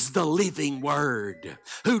is the living Word,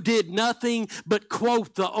 who did nothing but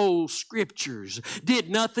quote the old Scriptures, did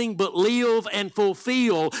nothing but live and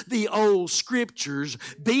fulfill the old Scriptures,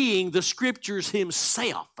 being the Scriptures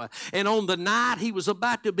Himself. And on the night He was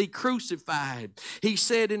about to be crucified, He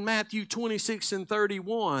said in Matthew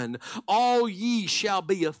 26:31, "All ye shall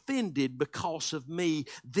be offended because of me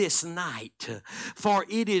this night. For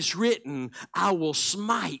it is written, I will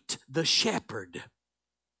smite the shepherd,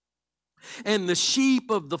 and the sheep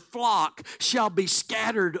of the flock shall be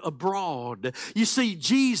scattered abroad." You see,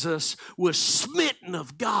 Jesus was smitten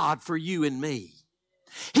of God for you and me.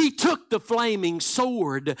 He took the flaming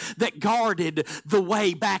sword that guarded the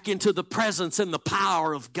way back into the presence and the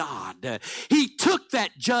power of God. He took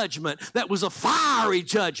that judgment that was a fiery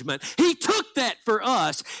judgment. He took that for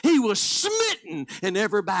us. He was smitten, and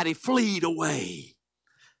everybody fled away,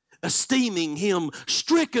 esteeming Him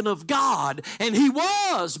stricken of God. And He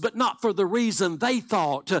was, but not for the reason they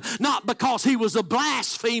thought. Not because He was a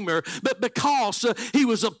blasphemer, but because He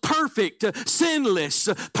was a perfect, sinless,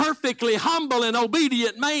 perfectly humble and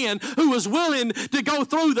obedient man who was willing to go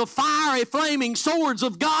through the fiery, flaming swords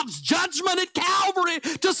of God's judgment at Calvary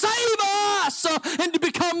to save us and to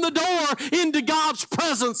become the door into God's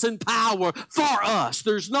presence and power for us.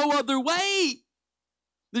 There's no other way.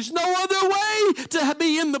 There's no other way to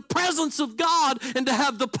be in the presence of God and to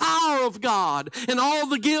have the power of God and all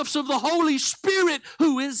the gifts of the Holy Spirit,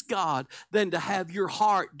 who is God, than to have your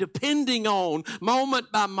heart depending on,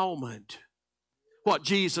 moment by moment, what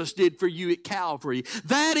Jesus did for you at Calvary.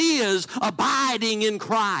 That is abiding in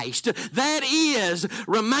Christ. That is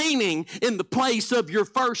remaining in the place of your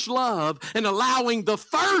first love and allowing the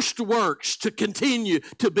first works to continue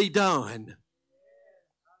to be done.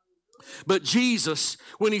 But Jesus,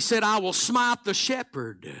 when He said, I will smite the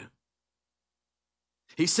shepherd,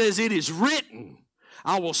 He says, it is written,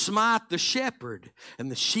 I will smite the shepherd, and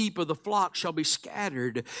the sheep of the flock shall be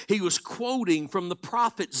scattered. He was quoting from the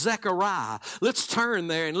prophet Zechariah. Let's turn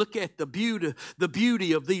there and look at the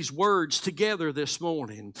beauty of these words together this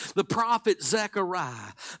morning. The prophet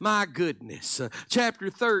Zechariah, my goodness, chapter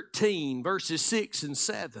 13, verses 6 and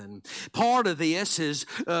 7. Part of this is,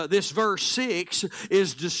 this verse 6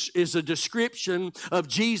 is a description of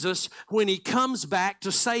Jesus when He comes back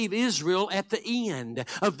to save Israel at the end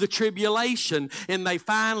of the tribulation. And they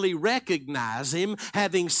finally recognize Him,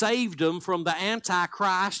 having saved them from the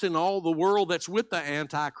Antichrist and all the world that's with the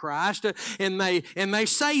Antichrist, and they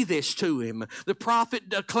say this to Him. The prophet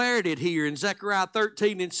declared it here in Zechariah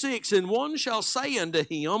 13 and 6, and one shall say unto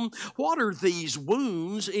Him, what are these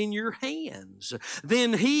wounds in your hands?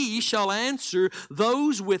 Then He shall answer,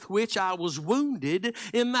 those with which I was wounded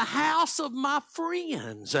in the house of my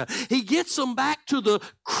friends. He gets them back to the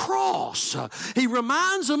cross. He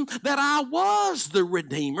reminds them that I was the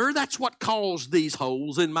Redeemer. That's what caused these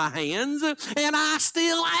holes in my hands. And I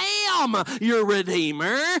still am your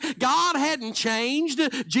Redeemer. God hadn't changed.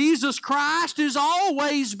 Jesus Christ has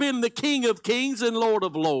always been the King of Kings and Lord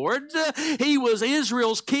of Lords. He was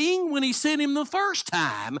Israel's king when He sent Him the first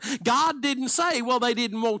time. God didn't say, well, they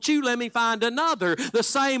didn't want you, let me find another. The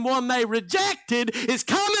same one they rejected is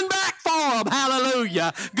coming back for them.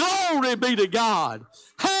 Hallelujah. Glory be to God.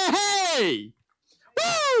 Hey!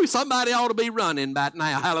 Woo! Somebody ought to be running back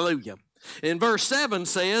now. Hallelujah. And verse 7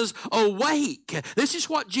 says, awake. This is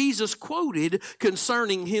what Jesus quoted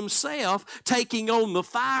concerning Himself taking on the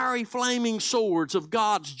fiery, flaming swords of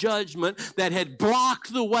God's judgment that had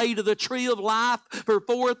blocked the way to the tree of life for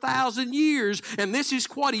 4,000 years. And this is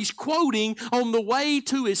what He's quoting on the way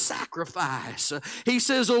to His sacrifice. He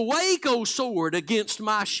says, awake, O sword, against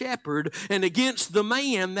my shepherd and against the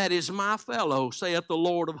man that is my fellow, saith the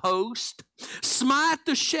Lord of hosts. Smite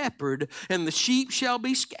the shepherd, and the sheep shall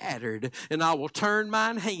be scattered, and I will turn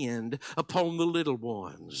mine hand upon the little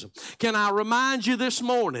ones. Can I remind you this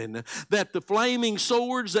morning that the flaming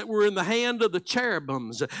swords that were in the hand of the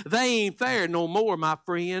cherubims, they ain't there no more, my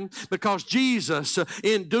friend, because Jesus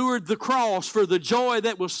endured the cross for the joy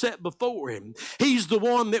that was set before Him. He's the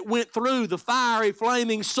one that went through the fiery,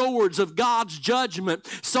 flaming swords of God's judgment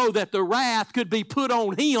so that the wrath could be put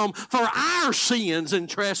on Him for our sins and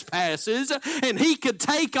trespasses. And He could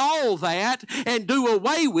take all that and do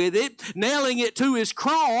away with it, nailing it to His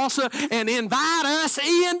cross and invite us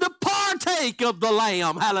in to partake of the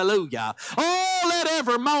Lamb. Hallelujah. Oh, let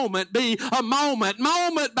every moment be a moment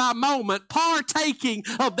by moment, partaking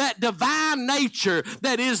of that divine nature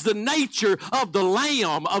that is the nature of the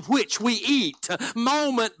Lamb of which we eat,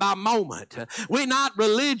 moment by moment. We're not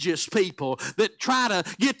religious people that try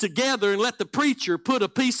to get together and let the preacher put a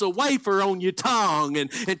piece of wafer on your tongue and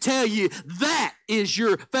tell you that is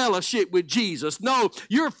your fellowship with Jesus. No,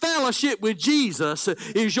 your fellowship with Jesus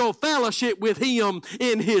is your fellowship with Him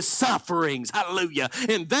in His sufferings. Hallelujah.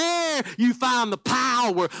 And there you find the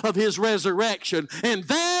power of His resurrection. And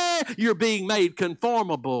there you're being made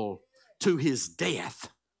conformable to His death.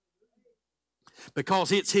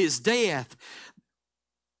 Because it's His death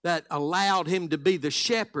that allowed Him to be the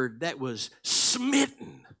shepherd that was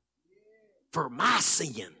smitten for my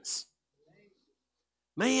sins.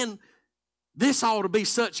 Man, this ought to be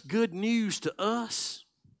such good news to us.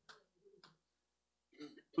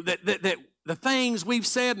 That the things we've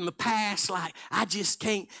said in the past, like, I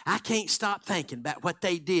can't stop thinking about what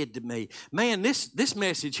they did to me. Man, this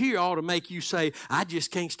message here ought to make you say, I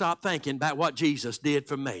just can't stop thinking about what Jesus did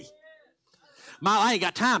for me. I ain't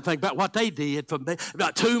got time to think about what they did for me,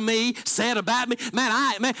 to me, said about me.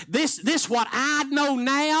 Man, this what I know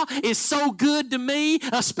now is so good to me,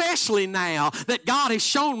 especially now that God has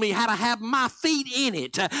shown me how to have my feet in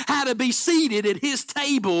it, how to be seated at His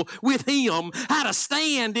table with Him, how to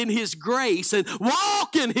stand in His grace and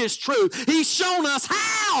walk in His truth. He's shown us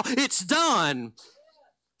how it's done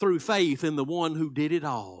through faith in the one who did it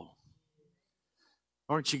all.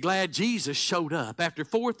 Aren't you glad Jesus showed up after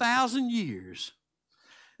 4,000 years?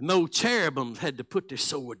 And those cherubims had to put their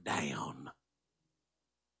sword down.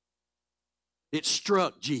 It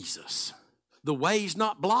struck Jesus. The way's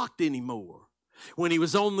not blocked anymore. When He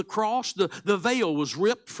was on the cross, the veil was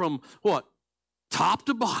ripped from what? Top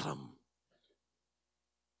to bottom.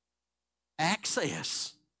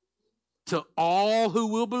 Access to all who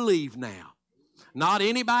will believe now. Not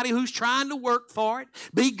anybody who's trying to work for it,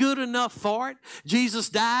 be good enough for it. Jesus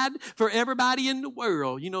died for everybody in the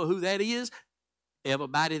world. You know who that is?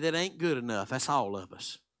 Everybody that ain't good enough. That's all of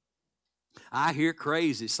us. I hear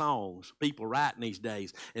crazy songs people writing these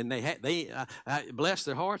days, and they bless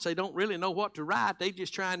their hearts, they don't really know what to write. They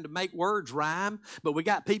just trying to make words rhyme. But we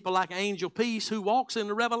got people like Angel Peace who walks in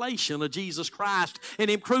the revelation of Jesus Christ and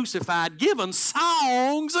Him crucified, giving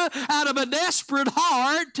songs out of a desperate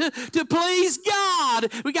heart to please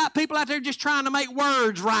God. We got people out there just trying to make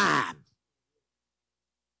words rhyme.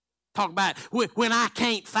 Talk about when I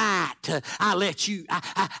can't fight,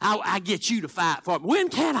 I get you to fight for me. When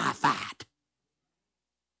can I fight?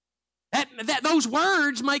 Those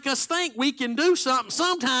words make us think we can do something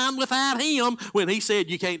sometime without Him when He said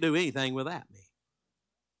you can't do anything without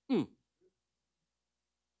me.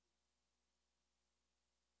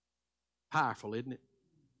 Powerful, isn't it?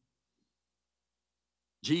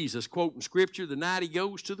 Jesus quoting Scripture the night He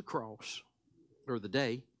goes to the cross, or the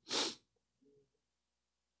day.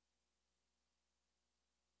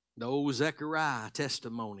 The old Zechariah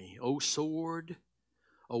testimony, O sword,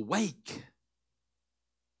 awake.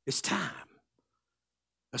 It's time.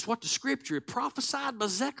 That's what the Scripture prophesied by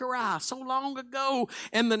Zechariah so long ago.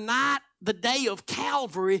 And the day of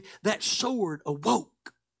Calvary, that sword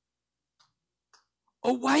awoke.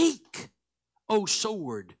 Awake, O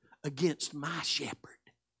sword, against my shepherd.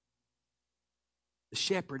 The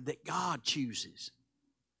shepherd that God chooses.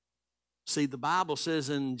 See, the Bible says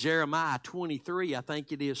in Jeremiah 23, I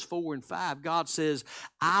think it is 4 and 5, God says,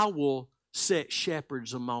 I will set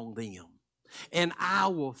shepherds among them, and I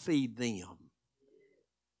will feed them.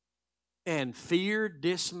 And fear,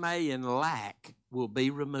 dismay, and lack will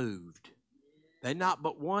be removed. There's not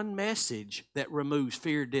but one message that removes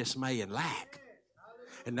fear, dismay, and lack.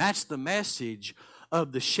 And that's the message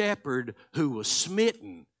of the shepherd who was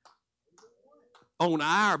smitten on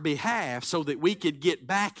our behalf so that we could get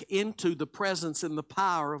back into the presence and the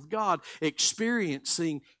power of God,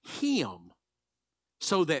 experiencing Him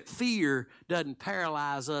so that fear doesn't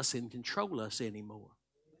paralyze us and control us anymore.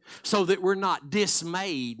 So that we're not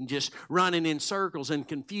dismayed and just running in circles and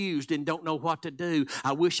confused and don't know what to do.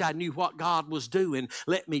 I wish I knew what God was doing.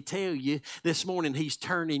 Let me tell you, this morning He's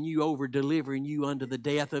turning you over, delivering you unto the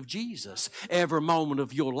death of Jesus every moment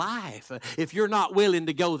of your life. If you're not willing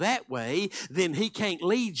to go that way, then He can't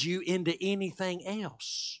lead you into anything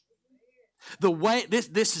else. The way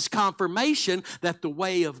this is confirmation that the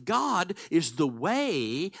way of God is the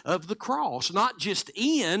way of the cross, not just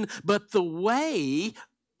in, but the way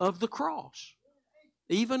of the cross.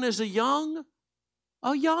 Even as a young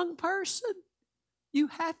person, you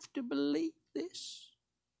have to believe this.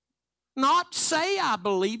 Not say I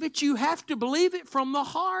believe it, you have to believe it from the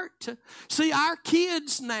heart. See, our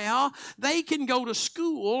kids now, they can go to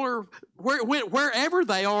school or wherever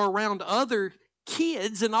they are around other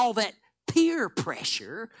kids and all that peer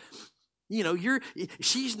pressure. You know,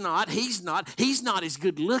 he's not as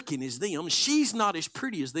good looking as them. She's not as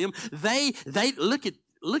pretty as them. They look at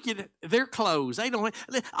look at their clothes. They don't.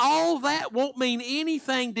 All that won't mean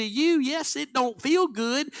anything to you. Yes, it don't feel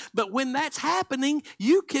good, but when that's happening,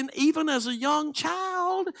 you can, even as a young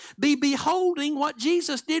child, be beholding what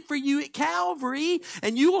Jesus did for you at Calvary,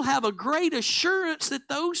 and you will have a great assurance that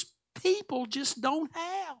those people just don't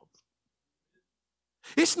have.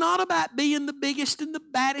 It's not about being the biggest and the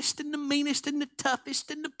baddest and the meanest and the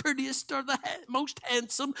toughest and the prettiest or the most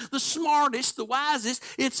handsome, the smartest, the wisest.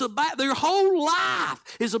 It's about, their whole life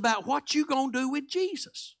is about what you're going to do with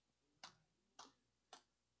Jesus.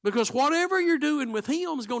 Because whatever you're doing with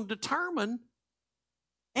Him is going to determine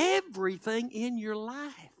everything in your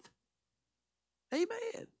life.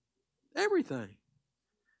 Amen. Everything.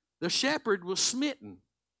 The shepherd was smitten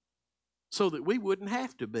so that we wouldn't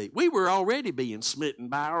have to be. We were already being smitten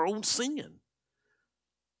by our own sin.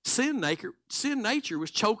 Sin nature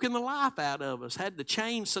was choking the life out of us. Had the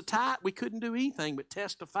chains so tight we couldn't do anything but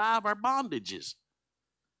testify of our bondages.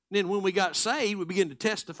 And then when we got saved, we began to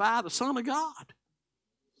testify the Son of God.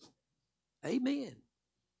 Amen.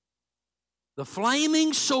 The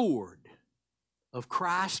flaming sword of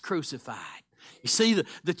Christ crucified. You see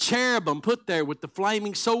the cherubim put there with the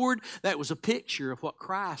flaming sword, that was a picture of what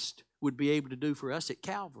Christ would be able to do for us at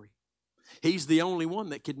Calvary. He's the only one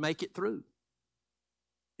that could make it through.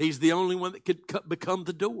 He's the only one that could become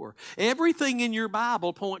the door. Everything in your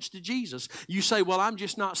Bible points to Jesus. You say, well, I'm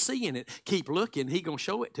just not seeing it. Keep looking. He's going to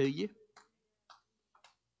show it to you.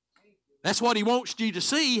 That's what He wants you to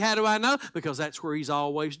see. How do I know? Because that's where He's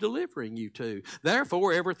always delivering you to.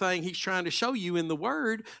 Therefore, everything He's trying to show you in the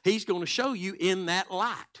Word, He's going to show you in that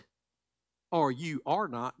light. Or you are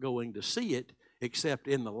not going to see it except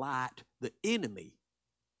in the light the enemy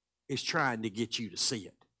is trying to get you to see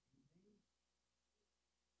it.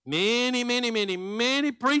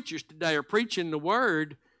 Many preachers today are preaching the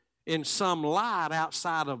Word in some light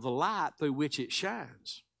outside of the light through which it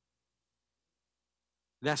shines.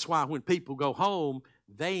 That's why when people go home,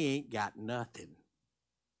 they ain't got nothing.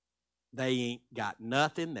 They ain't got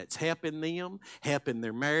nothing that's helping them, helping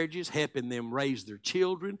their marriages, helping them raise their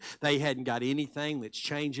children. They hadn't got anything that's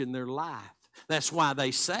changing their life. That's why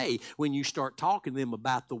they say when you start talking to them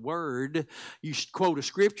about the Word, you quote a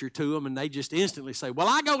scripture to them and they just instantly say, well,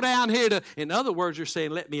 I go down here to, in other words, they're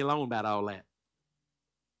saying, let me alone about all that.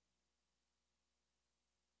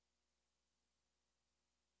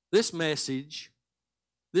 This message,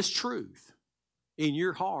 this truth in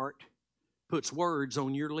your heart puts words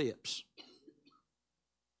on your lips.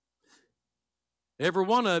 Every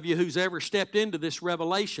one of you who's ever stepped into this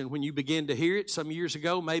revelation, when you begin to hear it some years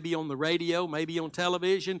ago, maybe on the radio, maybe on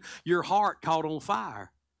television, your heart caught on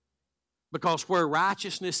fire. Because where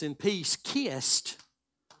righteousness and peace kissed,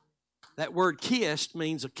 that word kissed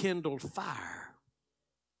means a kindled fire.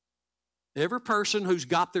 Every person who's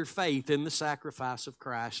got their faith in the sacrifice of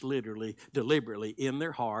Christ, literally, deliberately, in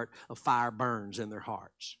their heart, a fire burns in their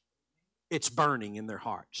hearts. It's burning in their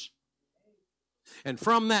hearts. And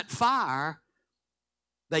from that fire,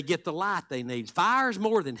 they get the light they need. Fire is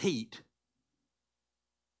more than heat.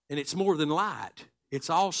 And it's more than light. It's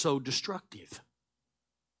also destructive.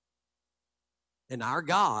 And our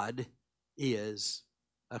God is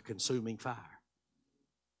a consuming fire.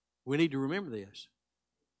 We need to remember this.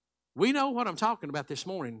 We know what I'm talking about this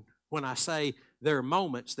morning when I say there are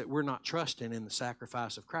moments that we're not trusting in the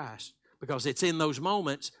sacrifice of Christ, because it's in those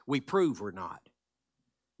moments we prove we're not.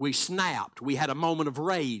 We snapped. We had a moment of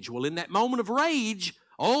rage. Well, in that moment of rage,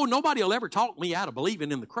 nobody will ever talk me out of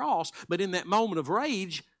believing in the cross, but in that moment of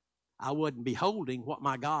rage, I wasn't beholding what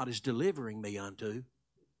my God is delivering me unto.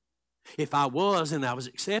 If I was and I was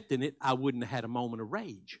accepting it, I wouldn't have had a moment of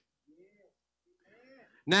rage.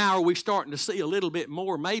 Now are we starting to see a little bit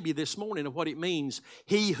more maybe this morning of what it means?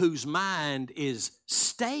 He whose mind is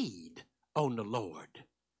stayed on the Lord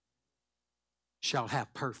shall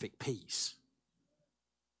have perfect peace.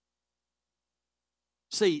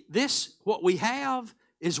 See, what we have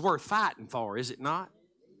is worth fighting for, is it not?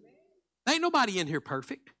 Ain't nobody in here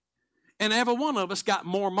perfect. And every one of us got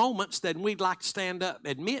more moments than we'd like to stand up and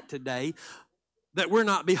admit today that we're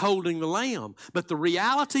not beholding the Lamb. But the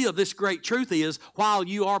reality of this great truth is, while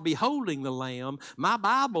you are beholding the Lamb, my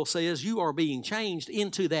Bible says you are being changed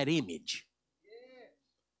into that image.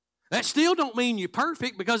 That still don't mean you're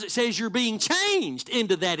perfect, because it says you're being changed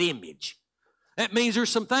into that image. That means there's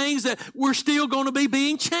some things that we're still going to be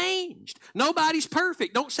being changed. Nobody's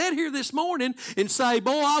perfect. Don't sit here this morning and say,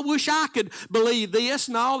 boy, I wish I could believe this.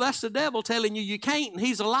 No, that's the devil telling you can't, and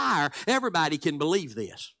he's a liar. Everybody can believe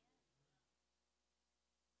this.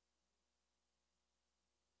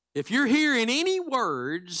 If you're hearing any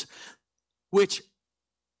words which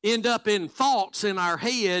end up in thoughts in our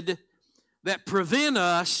head that prevent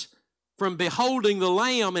us from beholding the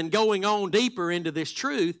Lamb and going on deeper into this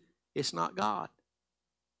truth, it's not God.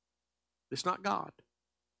 It's not God.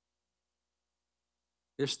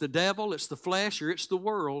 It's the devil, it's the flesh, or it's the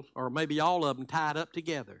world, or maybe all of them tied up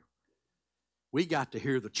together. We got to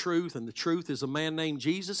hear the truth, and the truth is a man named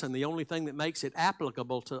Jesus, and the only thing that makes it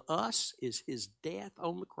applicable to us is His death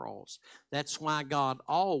on the cross. That's why God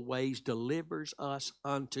always delivers us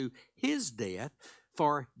unto His death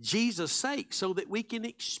for Jesus' sake, so that we can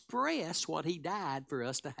express what He died for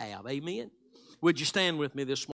us to have. Amen? Would you stand with me this morning?